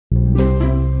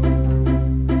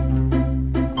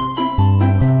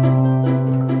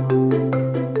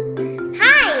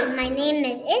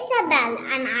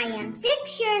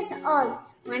old.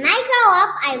 When I grow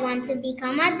up, I want to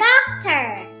become a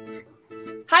doctor.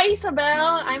 Hi,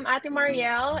 Isabelle. I'm Ate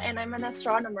Marielle, and I'm an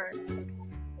astronomer.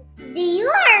 Do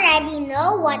you already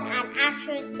know what an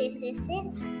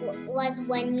astrophysicist was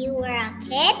when you were a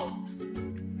kid?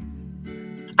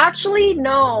 Actually,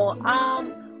 no.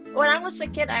 When I was a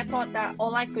kid, I thought that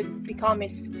all I could become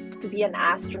is to be an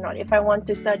astronaut. If I want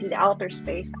to study the outer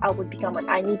space,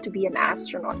 I need to be an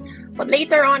astronaut. But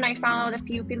later on, I found a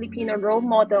few Filipino role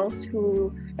models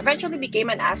who eventually became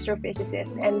an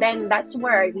astrophysicist. And then that's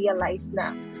where I realized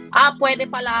na, pwede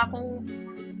pala akong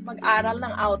mag-aral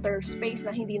ng outer space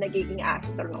na hindi nagiging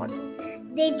astronaut.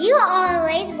 Did you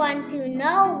always want to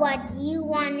know what you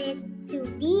wanted to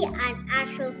be an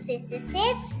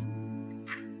astrophysicist?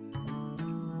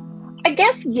 I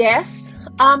guess yes.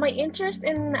 My interest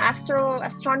in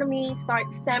astronomy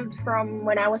stemmed from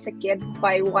when I was a kid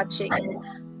by watching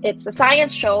a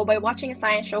science show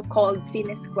called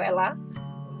Sinescuela.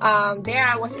 There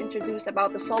I was introduced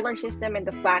about the solar system and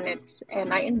the planets,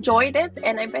 and I enjoyed it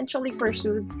and eventually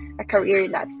pursued a career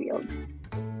in that field.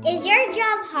 Is your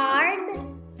job hard?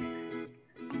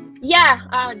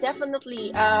 Yeah,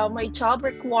 definitely. My job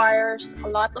requires a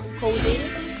lot of coding.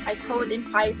 I code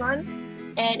in Python,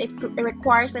 and it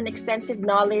requires an extensive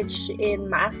knowledge in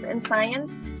math and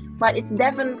science, but it's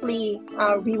definitely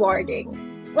rewarding.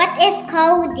 What is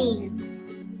coding?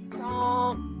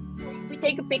 So we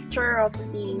take a picture of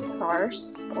the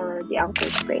stars or the outer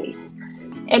space,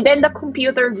 and then the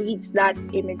computer reads that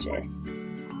images.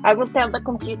 I will tell the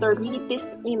computer, read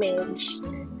this image,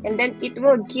 and then it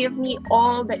will give me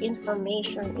all the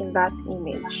information in that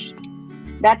image.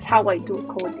 That's how I do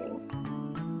coding.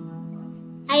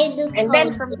 And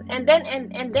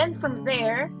then from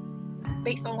there,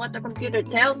 based on what the computer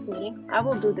tells me, I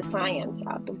will do the science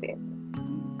out of it.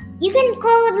 You can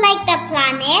code like the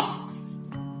planets?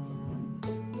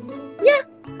 Yeah,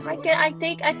 I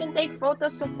can take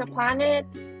photos of the planet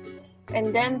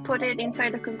and then put it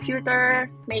inside the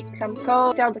computer, make some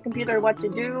code, tell the computer what to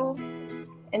do,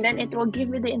 and then it will give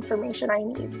me the information I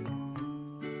need.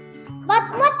 But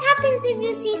what happens if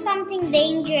you see something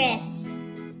dangerous?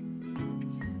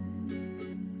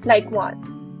 Like what?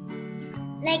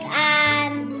 Like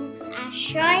an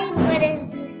asteroid? What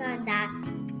if you saw that?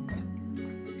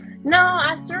 No,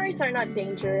 asteroids are not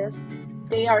dangerous.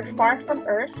 They are far from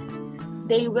Earth.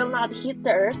 They will not hit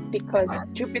the Earth because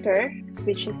Jupiter,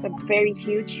 which is a very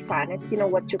huge planet. You know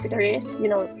what Jupiter is? You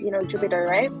know Jupiter,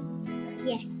 right?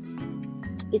 Yes.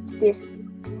 It's this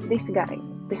guy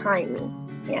behind me.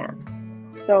 Yeah.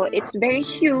 So it's very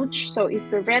huge. So it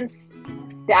prevents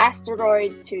the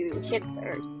asteroid to hit the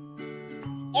Earth.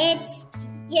 It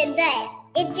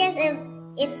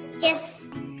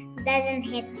just doesn't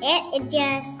hit it. It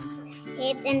just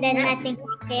hits and then nothing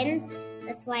happens.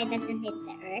 That's why it doesn't hit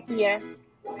the Earth. Yeah.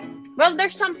 Well,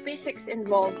 there's some physics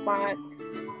involved, but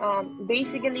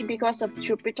basically because of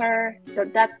Jupiter,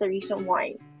 that's the reason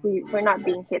why we're not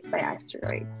being hit by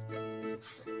asteroids.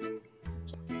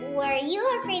 Were you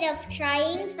afraid of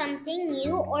trying something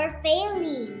new or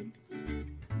failing?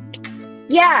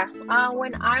 Yeah,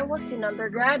 when I was in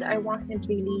undergrad, I wasn't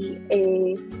really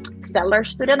a stellar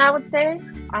student, I would say.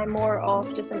 I'm more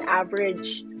of just an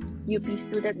average UP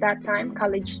student that time,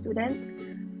 college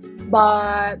student.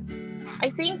 But I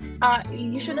think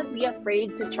you shouldn't be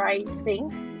afraid to try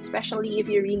things, especially if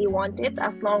you really want it,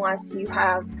 as long as you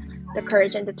have the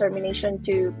courage and determination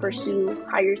to pursue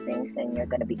higher things, then you're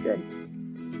going to be good.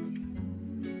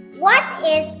 What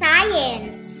is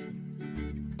science?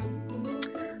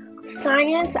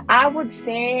 Science, I would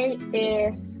say,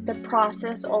 is the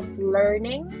process of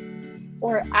learning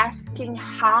or asking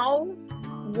how,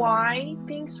 why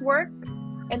things work,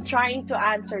 and trying to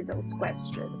answer those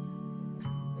questions.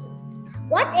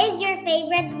 What is your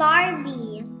favorite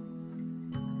Barbie?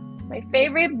 My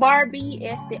favorite Barbie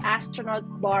is the astronaut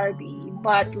Barbie,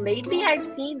 but lately I've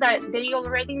seen that they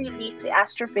already released the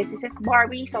astrophysicist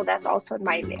Barbie, so that's also on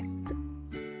my list.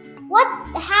 What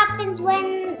happens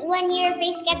when your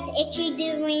face gets itchy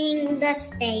during the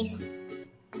space?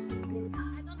 I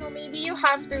don't know, maybe you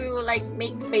have to like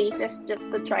make faces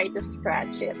just to try to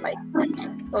scratch it, like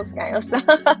those kind of stuff.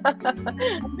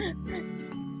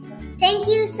 Thank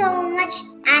you so much,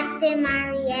 Ate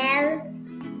Marielle.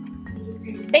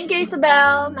 Thank you,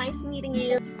 Isabelle. Nice meeting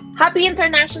you. Happy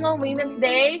International Women's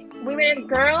Day. Women and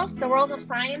girls, the world of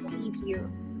science needs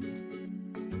you.